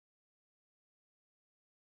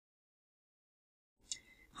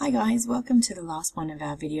Hi guys, welcome to the last one of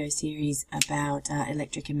our video series about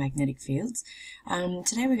electric and magnetic fields.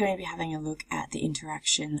 Today we're going to be having a look at the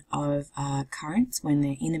interaction of currents when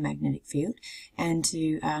they're in a magnetic field, and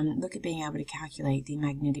to look at being able to calculate the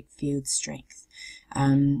magnetic field strength.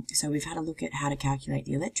 So we've had a look at how to calculate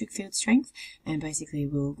the electric field strength, and basically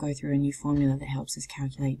we'll go through a new formula that helps us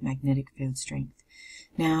calculate magnetic field strength.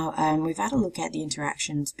 Now, we've had a look at the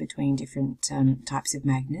interactions between different types of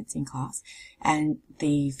magnets in class and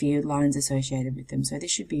the field lines associated with them. So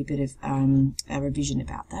this should be a bit of a revision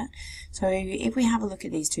about that. So if we have a look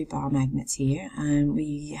at these two bar magnets here,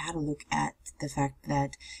 we had a look at the fact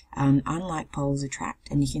that unlike poles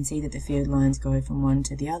attract, and you can see that the field lines go from one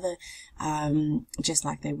to the other, just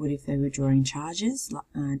like they would if they were drawing charges,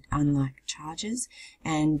 unlike charges,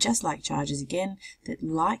 and just like charges again, that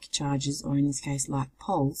like charges, or in this case like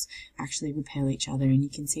poles, actually repel each other, and you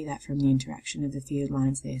can see that from the interaction of the field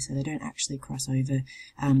lines there. So they don't actually cross over,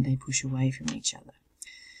 they push away from each other.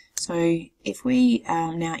 So if we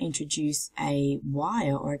now introduce a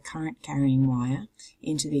wire or a current carrying wire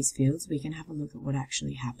into these fields, we can have a look at what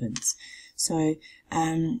actually happens. So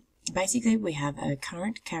basically we have a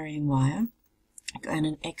current carrying wire and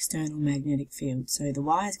an external magnetic field. So the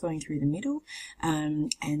wire is going through the middle,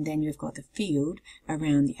 and then you've got the field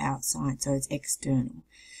around the outside, so it's external.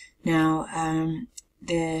 Now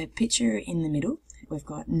the picture in the middle, we've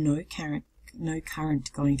got no current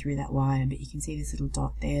going through that wire, but you can see this little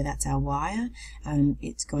dot there, that's our wire.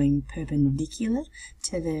 It's going perpendicular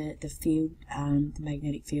to the field, the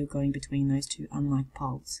magnetic field going between those two unlike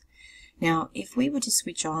poles. Now, if we were to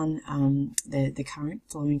switch on the current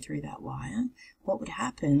flowing through that wire, what would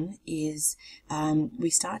happen is we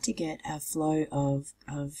start to get a flow of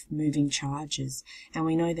moving charges, and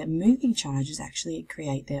we know that moving charges actually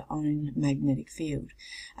create their own magnetic field.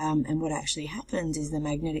 And what actually happens is the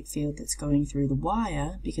magnetic field that's going through the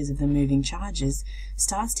wire, because of the moving charges,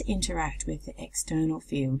 starts to interact with the external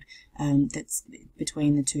field that's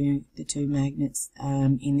between the two magnets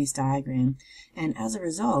in this diagram, and as a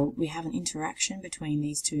result we have an interaction between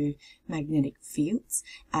these two magnetic fields,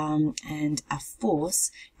 and a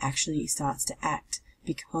force actually starts to act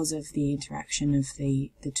because of the interaction of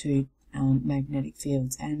the two magnetic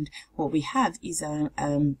fields. And what we have is a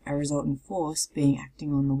resultant force being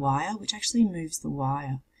acting on the wire, which actually moves the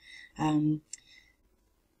wire.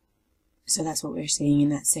 So that's what we're seeing in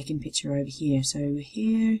that second picture over here. So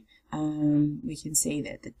here we can see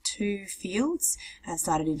that the two fields have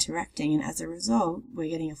started interacting, and as a result we're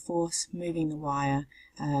getting a force moving the wire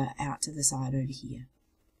out to the side over here.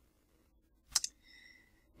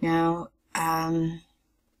 Now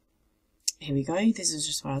here we go, this is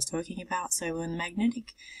just what I was talking about. So when the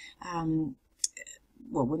magnetic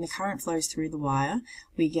when the current flows through the wire,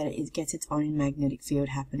 it gets its own magnetic field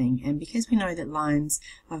happening, and because we know that lines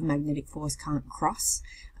of magnetic force can't cross,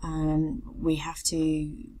 we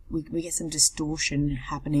get some distortion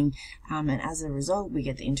happening, and as a result we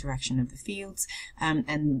get the interaction of the fields,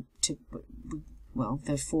 and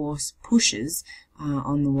the force pushes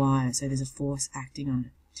on the wire, so there's a force acting on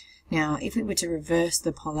it. Now, if we were to reverse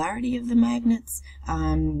the polarity of the magnets,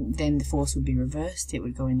 then the force would be reversed, it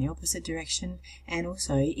would go in the opposite direction. And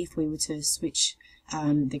also, if we were to switch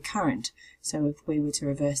the current, so if we were to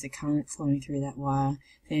reverse the current flowing through that wire,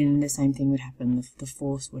 then the same thing would happen, the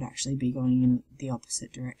force would actually be going in the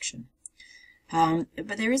opposite direction.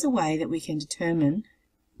 But there is a way that we can determine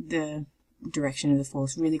the direction of the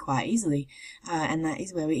force really quite easily, and that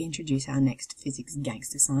is where we introduce our next physics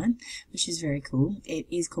gangster sign, which is very cool. It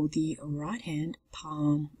is called the right hand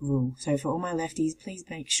palm rule. So for all my lefties, please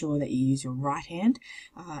make sure that you use your right hand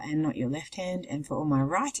and not your left hand, and for all my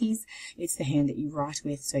righties, it's the hand that you write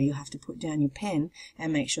with, so you'll have to put down your pen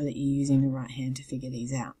and make sure that you're using the right hand to figure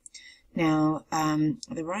these out. Now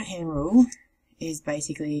the right hand rule is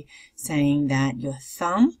basically saying that your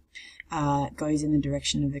thumb goes in the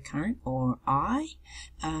direction of the current, or I.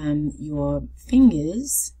 Your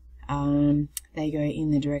fingers, they go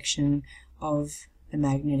in the direction of the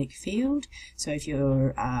magnetic field. So if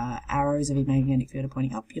your arrows of your magnetic field are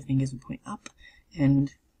pointing up, your fingers will point up,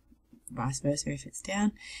 and vice versa if it's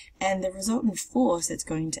down. And the resultant force that's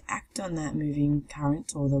going to act on that moving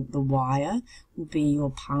current, or the wire, will be your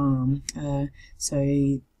palm.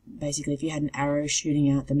 So basically, if you had an arrow shooting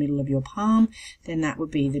out the middle of your palm, then that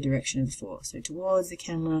would be the direction of the force. So towards the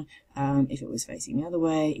camera, if it was facing the other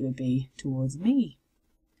way, it would be towards me.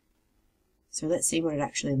 So let's see what it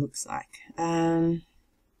actually looks like.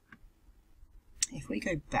 If we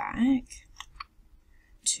go back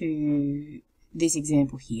to this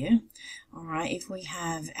example here, alright, if we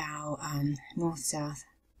have our north-south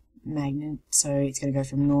magnet, so it's going to go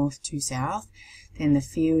from north to south, then the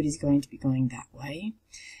field is going to be going that way.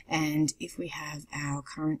 And if we have our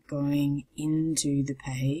current going into the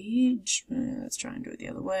page, let's try and do it the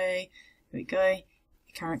other way. Here we go.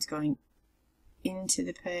 The current's going into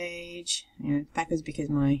the page, backwards because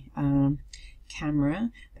my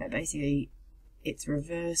camera, but basically it's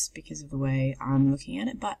reversed because of the way I'm looking at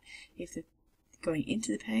it. But if the going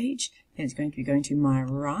into the page, then it's going to be going to my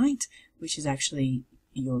right, which is actually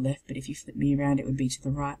your left, but if you flip me around it would be to the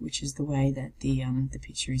right, which is the way that the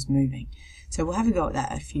picture is moving. So we'll have a go at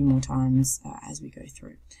that a few more times as we go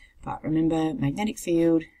through. But remember, magnetic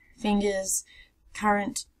field, fingers,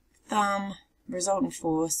 current, thumb, resultant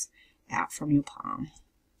force, out from your palm.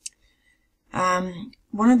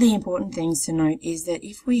 One of the important things to note is that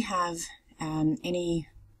if we have any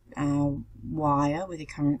wire with a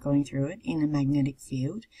current going through it in a magnetic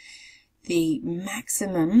field, the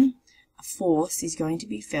maximum force is going to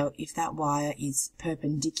be felt if that wire is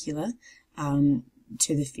perpendicular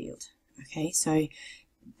to the field. Okay, so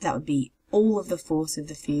that would be all of the force of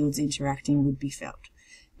the fields interacting would be felt.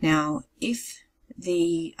 Now, if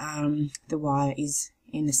the wire is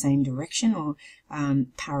in the same direction or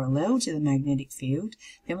parallel to the magnetic field,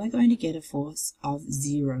 then we're going to get a force of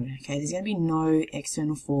 0. Okay, there's going to be no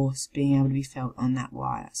external force being able to be felt on that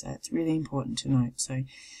wire, so it's really important to note. So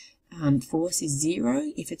force is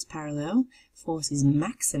 0 if it's parallel, force is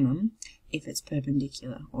maximum if it's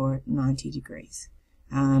perpendicular or at 90 degrees.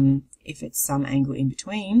 If it's some angle in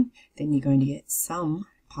between, then you're going to get some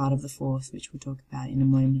part of the force, which we'll talk about in a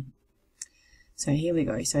moment. So here we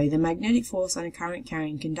go. So the magnetic force on a current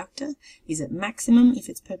carrying conductor is at maximum if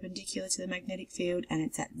it's perpendicular to the magnetic field, and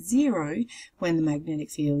it's at 0 when the magnetic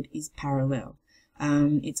field is parallel.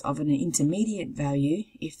 It's of an intermediate value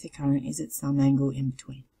if the current is at some angle in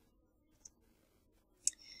between.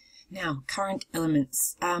 Now, current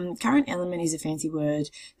elements. Current element is a fancy word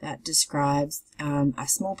that describes a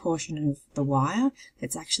small portion of the wire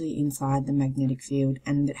that's actually inside the magnetic field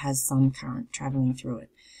and that has some current traveling through it.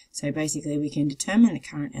 So basically we can determine the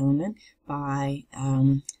current element by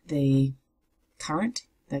the current,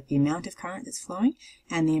 like the amount of current that's flowing,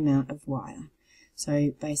 and the amount of wire.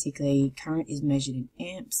 So basically current is measured in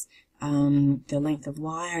amps, the length of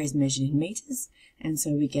wire is measured in meters, and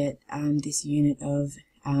so we get this unit of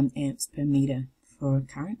amps per meter for a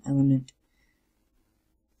current element.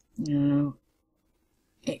 Now,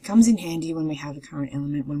 it comes in handy when we have a current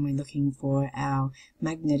element when we're looking for our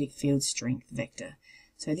magnetic field strength vector.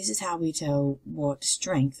 So this is how we tell what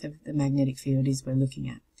strength of the magnetic field is we're looking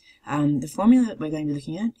at. The formula that we're going to be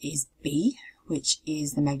looking at is B, which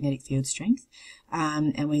is the magnetic field strength,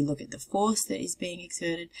 and we look at the force that is being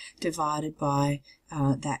exerted divided by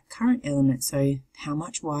that current element, so how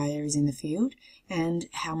much wire is in the field and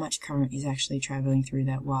how much current is actually traveling through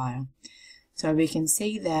that wire. So we can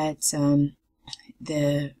see that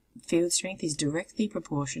the field strength is directly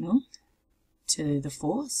proportional to the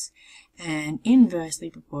force and inversely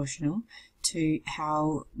proportional to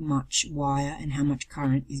how much wire and how much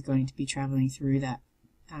current is going to be traveling through that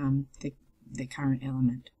the current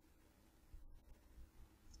element.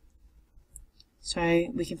 So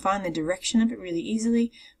we can find the direction of it really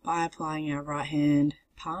easily by applying our right hand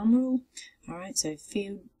palm rule. Alright, so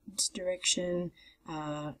field direction,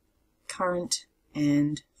 current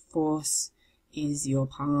and force is your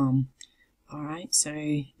palm. Alright, so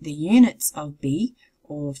the units of B,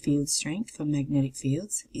 or field strength for magnetic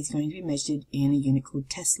fields, is going to be measured in a unit called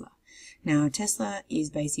Tesla. Now, Tesla is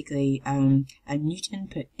basically a Newton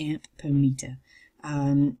per amp per meter.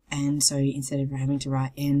 And so instead of having to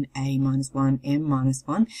write Na-1,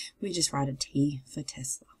 M-1, we just write a T for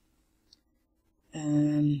Tesla.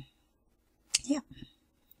 Yeah.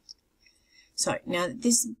 So now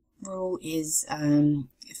this rule is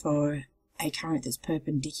for a current that's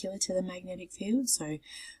perpendicular to the magnetic field, so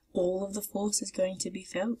all of the force is going to be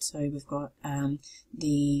felt. So we've got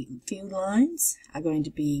the field lines are going to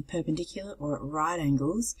be perpendicular or at right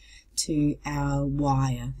angles to our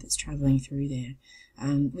wire that's traveling through there.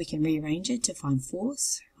 We can rearrange it to find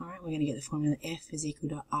force. Alright, we're going to get the formula F is equal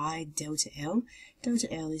to I delta L.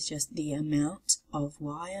 Delta L is just the amount of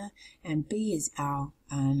wire, and B is our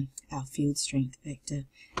field strength vector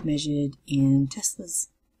measured in Teslas.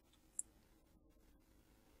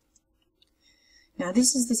 Now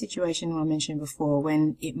this is the situation I mentioned before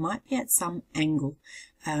when it might be at some angle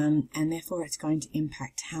and therefore it's going to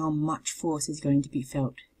impact how much force is going to be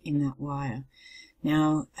felt in that wire.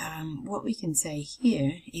 Now what we can say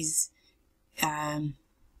here is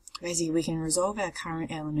basically we can resolve our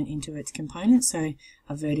current element into its components, so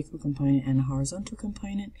a vertical component and a horizontal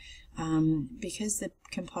component. Because the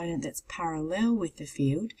component that's parallel with the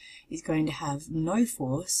field is going to have no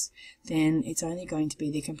force, then it's only going to be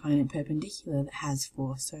the component perpendicular that has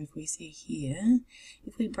force. So if we see here,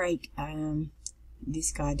 if we break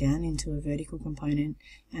this guy down into a vertical component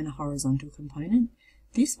and a horizontal component,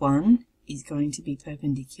 this one is going to be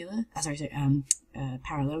perpendicular,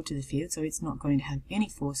 parallel to the field, so it's not going to have any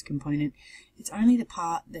force component. It's only the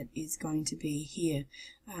part that is going to be here,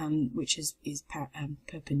 which is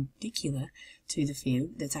perpendicular to the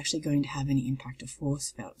field, that's actually going to have any impact of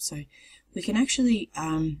force felt. So we can actually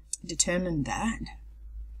determine that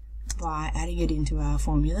by adding it into our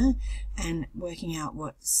formula and working out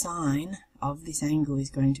what sine of this angle is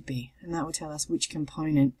going to be, and that will tell us which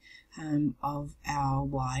component of our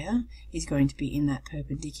wire is going to be in that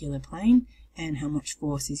perpendicular plane and how much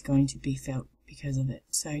force is going to be felt because of it.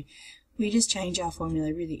 So we just change our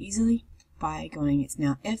formula really easily by going, it's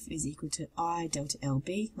now F is equal to I delta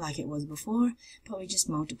LB like it was before, but we just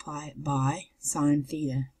multiply it by sine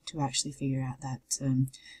theta to actually figure out that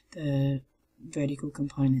the vertical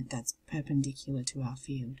component that's perpendicular to our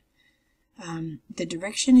field. The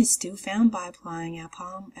direction is still found by applying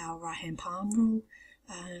our right-hand palm rule,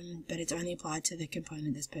 but it's only applied to the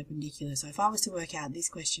component that's perpendicular. So if I was to work out this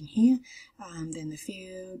question here, then the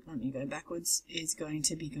field, let me go backwards, is going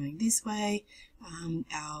to be going this way.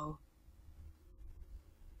 Our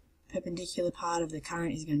perpendicular part of the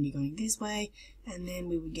current is going to be going this way, and then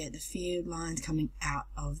we would get the field lines coming out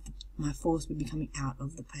of, my force would be coming out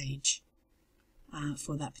of the page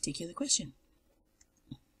for that particular question.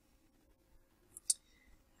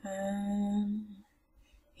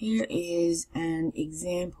 Here is an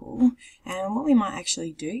example, and what we might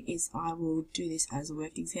actually do is I will do this as a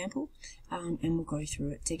worked example, and we'll go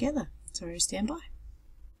through it together. So stand by.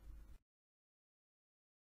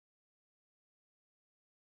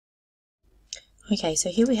 Okay, so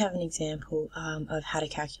here we have an example of how to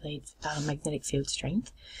calculate magnetic field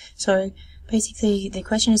strength. So basically the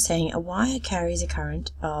question is saying a wire carries a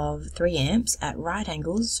current of 3 amps at right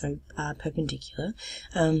angles, so perpendicular,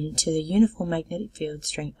 to the uniform magnetic field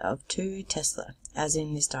strength of 2 Tesla, as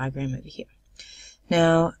in this diagram over here.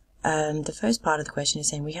 Now, the first part of the question is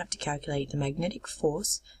saying we have to calculate the magnetic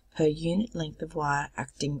force per unit length of wire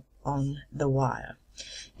acting on the wire.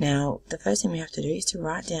 Now, the first thing we have to do is to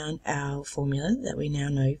write down our formula that we now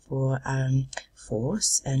know for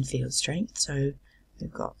force and field strength. So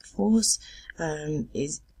we've got force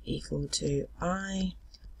is equal to I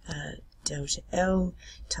delta L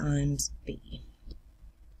times B.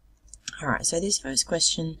 Alright, so this first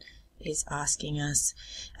question is asking us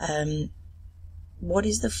what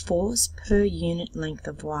is the force per unit length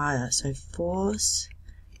of wire? So force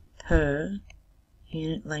per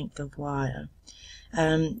unit length of wire.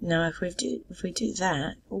 Now if we do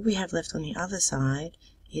that, all we have left on the other side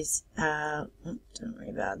is our, don't worry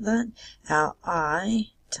about that, our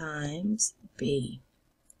I times B.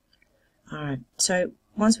 Alright, so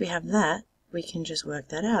once we have that, we can just work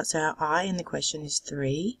that out. So our I in the question is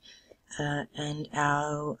 3, and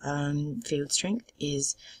our field strength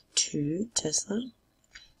is 2 Tesla.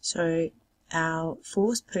 So our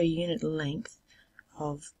force per unit length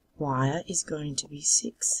of wire is going to be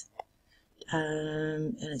 6.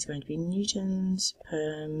 And it's going to be newtons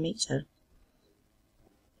per meter.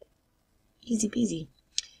 Easy peasy.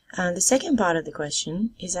 The second part of the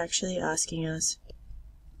question is actually asking us,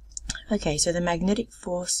 okay, so the magnetic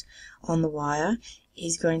force on the wire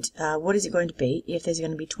is going to, what is it going to be if there's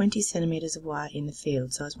going to be 20 centimeters of wire in the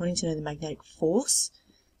field? So I was wanting to know the magnetic force.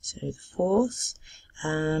 So the force,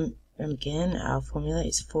 and again, our formula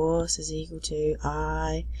is force is equal to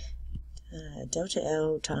I delta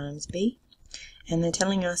L times B. And they're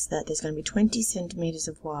telling us that there's going to be 20 centimeters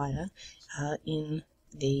of wire in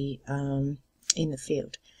the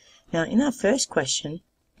field. Now, in our first question,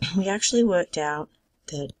 we actually worked out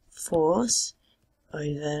that force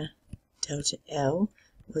over delta L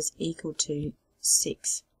was equal to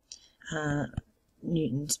 6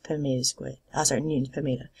 newtons per meter squared. Newtons per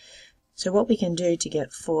meter. So what we can do to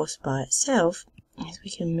get force by itself is we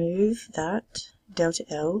can move that delta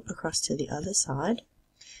L across to the other side,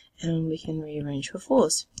 and we can rearrange for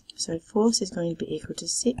force. So force is going to be equal to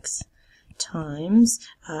 6 times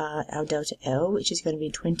our delta L, which is going to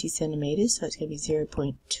be 20 centimeters, so it's going to be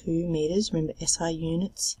 0.2 meters, remember SI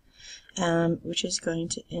units, which is going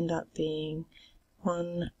to end up being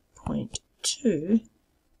 1.2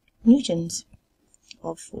 newtons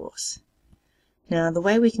of force. Now, the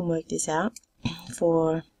way we can work this out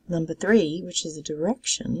for number 3, which is the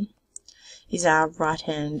direction, is our right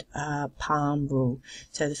hand palm rule.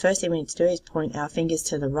 So the first thing we need to do is point our fingers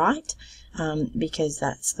to the right, because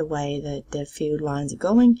that's the way that the field lines are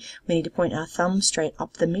going. We need to point our thumb straight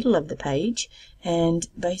up the middle of the page and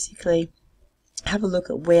basically have a look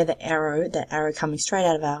at where that arrow coming straight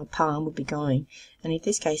out of our palm would be going. And in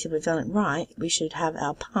this case, if we've done it right, we should have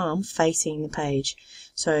our palm facing the page.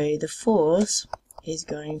 So the force is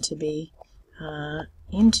going to be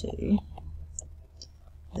into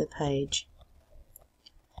the page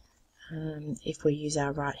if we use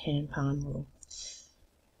our right hand palm rule.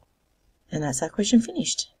 And that's our question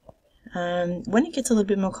finished. When it gets a little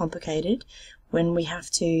bit more complicated, when we have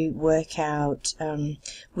to work out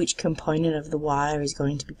which component of the wire is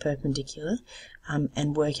going to be perpendicular,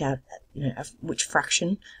 and work out which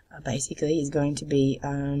fraction basically is going to be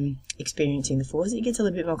experiencing the force, it gets a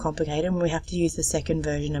little bit more complicated and we have to use the second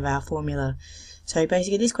version of our formula. So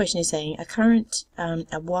basically this question is saying a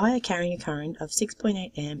wire carrying a current of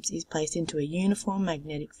 6.8 amps is placed into a uniform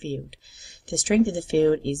magnetic field. The strength of the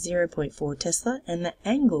field is 0.4 Tesla and the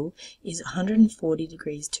angle is 140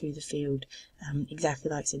 degrees to the field,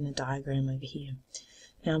 exactly like it's in the diagram over here.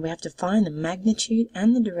 Now we have to find the magnitude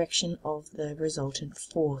and the direction of the resultant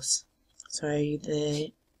force. So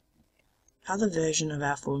the other version of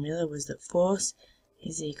our formula was that force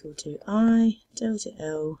is equal to I delta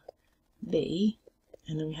L B,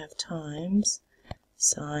 and then we have times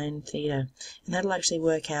sine theta, and that'll actually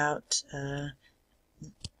work out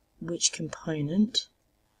which component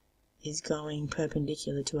is going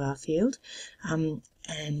perpendicular to our field, and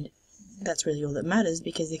that's really all that matters,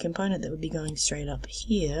 because the component that would be going straight up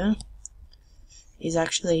here is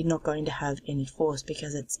actually not going to have any force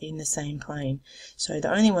because it's in the same plane. So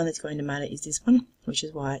the only one that's going to matter is this one, which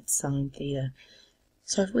is why it's sine theta.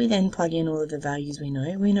 So if we then plug in all of the values we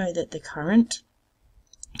know that the current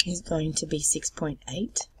is going to be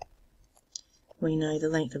 6.8. We know the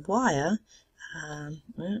length of wire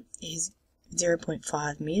is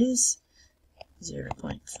 0.5 meters,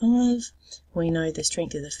 0.5. We know the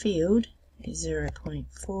strength of the field is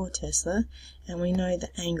 0.4 Tesla, and we know the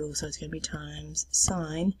angle, so it's going to be times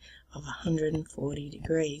sine of 140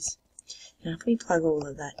 degrees. Now if we plug all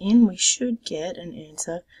of that in, we should get an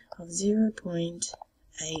answer of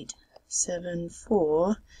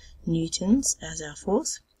 0.874 newtons as our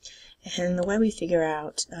force. And the way we figure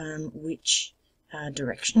out which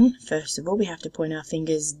direction, first of all we have to point our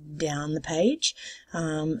fingers down the page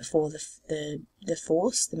for the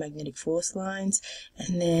force, the magnetic force lines,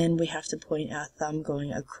 and then we have to point our thumb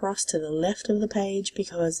going across to the left of the page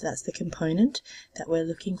because that's the component that we're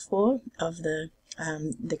looking for of the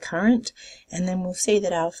current, and then we'll see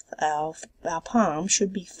that our palm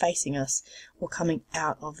should be facing us or coming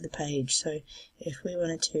out of the page. So if we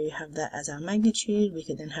wanted to have that as our magnitude, we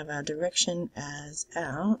could then have our direction as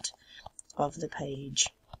out of the page.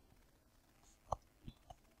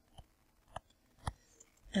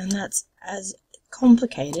 And that's as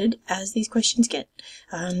complicated as these questions get.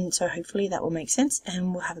 So hopefully that will make sense,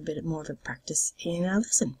 and we'll have a bit more of a practice in our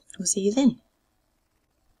lesson. We'll see you then.